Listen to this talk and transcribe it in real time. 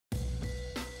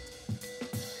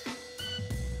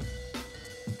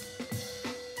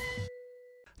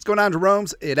What's going on,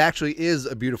 Jeromes? It actually is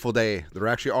a beautiful day. There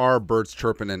actually are birds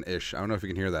chirping and ish. I don't know if you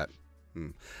can hear that.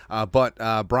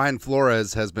 But Brian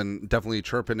Flores has been definitely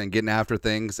chirping and getting after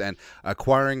things and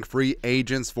acquiring free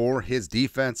agents for his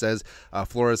defense, as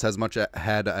Flores has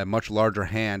had a much larger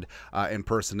hand in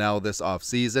personnel this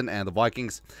offseason, and the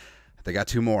Vikings, they got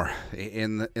two more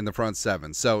in the front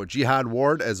seven. So Jihad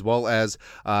Ward as well as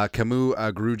Kamu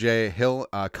Grugier-Hill,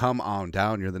 come on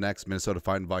down. You're the next Minnesota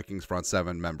Vikings front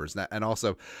seven members. And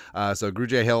also, so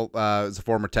Grugier-Hill is a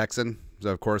former Texan. So,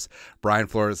 of course, Brian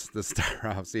Flores, the star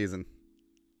off season.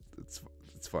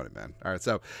 It's funny, man. All right,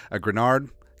 so Grenard,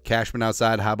 Cashman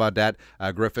outside. How about that?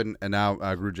 Griffin, and now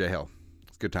Grugier-Hill.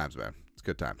 It's good times, man.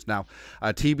 Good times. Now,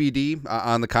 TBD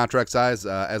on the contract size.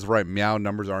 As of right, meow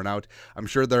numbers aren't out. I'm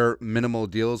sure they're minimal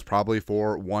deals, probably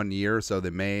for 1 year, so they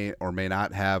may or may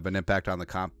not have an impact on the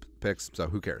comp picks. So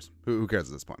who cares? Who cares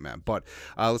at this point, man? But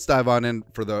let's dive on in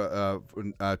for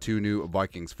the two new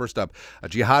Vikings. First up,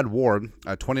 Jihad Ward,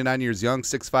 29 years young,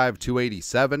 6'5",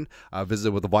 287.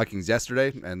 Visited with the Vikings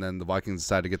yesterday, and then the Vikings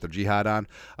decided to get their Jihad on.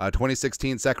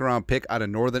 2016 second-round pick out of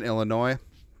Northern Illinois.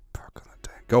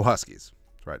 Go Huskies.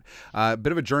 Right. A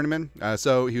bit of a journeyman.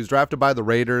 So he was drafted by the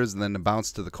Raiders and then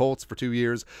bounced to the Colts for 2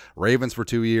 years, Ravens for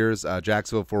 2 years,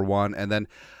 Jacksonville for 1, and then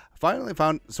finally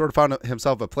found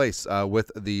himself a place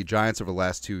with the Giants over the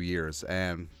last 2 years.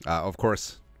 And, of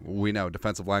course, we know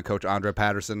defensive line coach Andre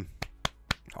Patterson,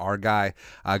 our guy,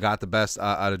 got the best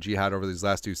out of Jihad over these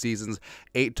last 2 seasons.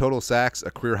 8 total sacks,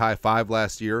 a career high 5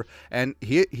 last year, and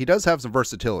he does have some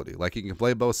versatility. Like, he can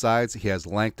play both sides. He has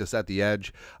length to set the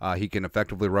edge. He can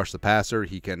effectively rush the passer.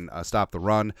 He can stop the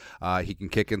run. He can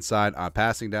kick inside on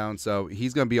passing down. So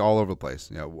he's going to be all over the place.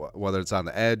 You know, whether it's on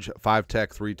the edge, 5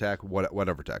 tech, 3 tech,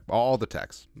 whatever tech, all the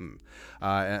techs.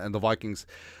 And the Vikings.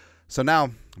 So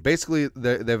now, basically,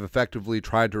 they've effectively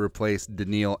tried to replace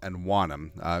Daniil and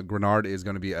Wanham. Grenard is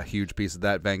going to be a huge piece of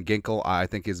that. Van Ginkel, I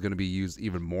think, is going to be used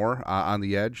even more on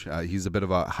the edge. He's a bit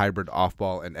of a hybrid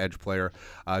off-ball and edge player.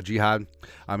 Jihad,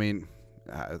 I mean,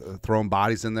 throwing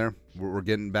bodies in there. We're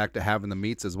getting back to having the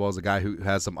meats, as well as a guy who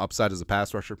has some upside as a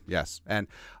pass rusher. Yes. And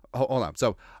hold on.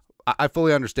 So I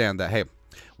fully understand that, hey,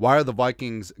 why are the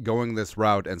Vikings going this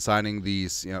route and signing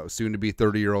these, soon-to-be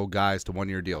 30-year-old guys to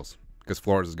 1-year deals? Because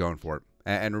Flores is going for it.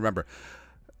 And remember,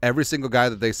 every single guy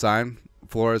that they sign,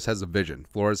 Flores has a vision.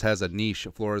 Flores has a niche.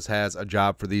 Flores has a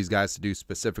job for these guys to do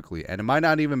specifically. And it might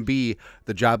not even be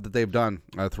the job that they've done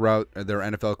throughout their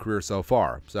NFL career so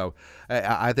far. So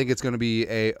I think it's going to be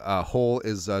a whole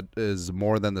is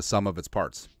more than the sum of its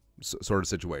parts sort of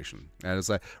situation. And it's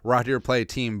like, we're out here to play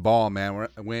team ball, man.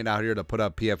 We ain't out here to put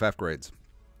up PFF grades.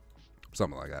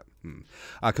 Something like that.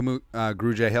 Kamu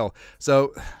Grugier-Hill.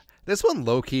 So this one,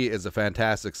 low-key, is a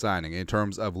fantastic signing in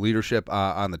terms of leadership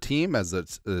on the team, as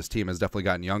this team has definitely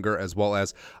gotten younger, as well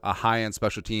as high-end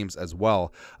special teams as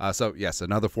well. So, yes,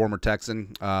 another former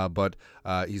Texan, but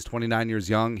he's 29 years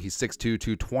young. He's 6'2",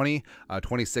 220,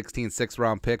 2016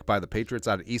 6th-round pick by the Patriots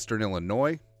out of Eastern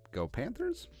Illinois. Go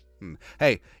Panthers?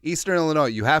 Hey, Eastern Illinois,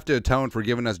 you have to atone for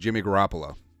giving us Jimmy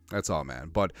Garoppolo. That's all,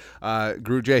 man. But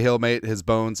Grugier-Hill made his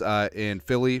bones in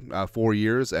Philly 4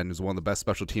 years and is one of the best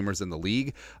special teamers in the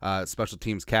league. Special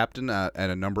teams captain at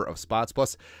a number of spots.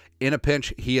 Plus, in a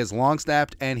pinch, he has long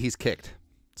snapped and he's kicked.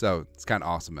 So it's kind of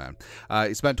awesome, man.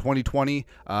 He spent 2020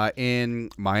 in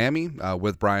Miami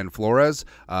with Brian Flores.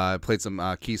 Played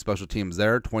some key special teams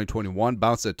there. 2021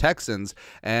 bounced to the Texans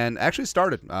and actually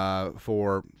started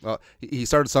he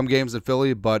started some games in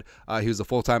Philly, but he was a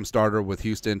full-time starter with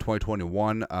Houston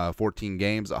 2021. 14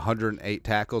 games, 108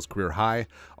 tackles, career high.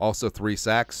 Also 3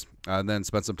 sacks. Then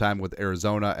spent some time with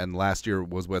Arizona, and last year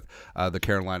was with the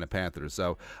Carolina Panthers.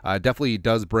 So definitely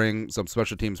does bring some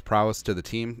special teams prowess to the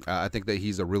team. I think that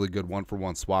he's a really good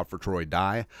one-for-one swap for Troy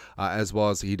Dye, as well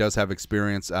as he does have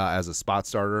experience as a spot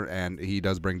starter, and he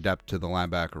does bring depth to the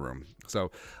linebacker room. So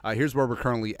here's where we're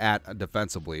currently at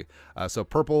defensively. So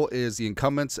purple is the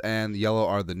incumbents, and the yellow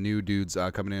are the new dudes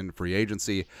coming in free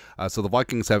agency. So the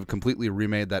Vikings have completely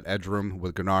remade that edge room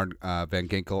with Grenard, Van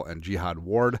Ginkel, and Jihad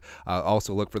Ward.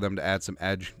 Also look for them to add some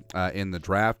edge in the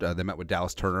draft. They met with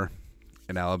Dallas Turner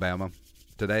in Alabama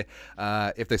today.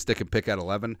 If they stick and pick at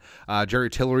 11. Jerry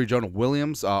Tillery, Jonah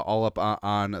Williams, all up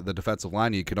on the defensive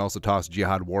line. You can also toss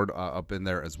Jihad Ward up in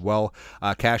there as well.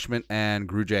 Cashman and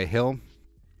Grugier-Hill,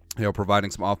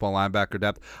 providing some off-ball linebacker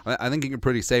depth. I think you can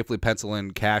pretty safely pencil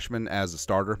in Cashman as a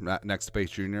starter next to Pace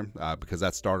Jr. Because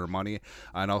that's starter money.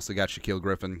 And also got Shaquille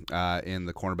Griffin in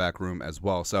the cornerback room as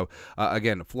well. So,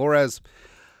 again, Flores,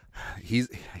 he's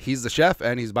the chef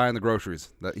and he's buying the groceries.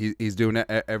 He's doing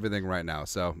everything right now.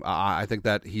 So I think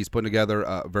that he's putting together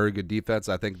a very good defense.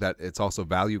 I think that it's also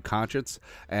value conscious,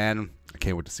 and I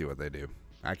can't wait to see what they do.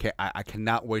 I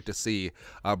cannot wait to see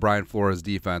Brian Flores'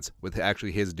 defense with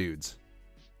actually his dudes.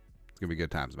 It's gonna be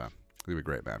good times, man. It's gonna be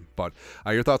great, man. But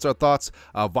your thoughts are thoughts.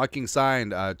 Vikings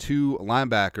signed 2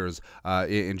 linebackers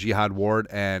in Jihad Ward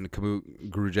and Kamu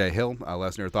Grugier-Hill. Let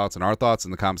us know your thoughts and our thoughts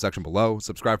in the comment section below.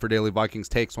 Subscribe for daily Vikings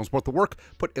takes. Want to support the work?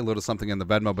 Put a little something in the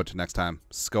Venmo. But till next time,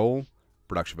 Skol,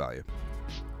 production value.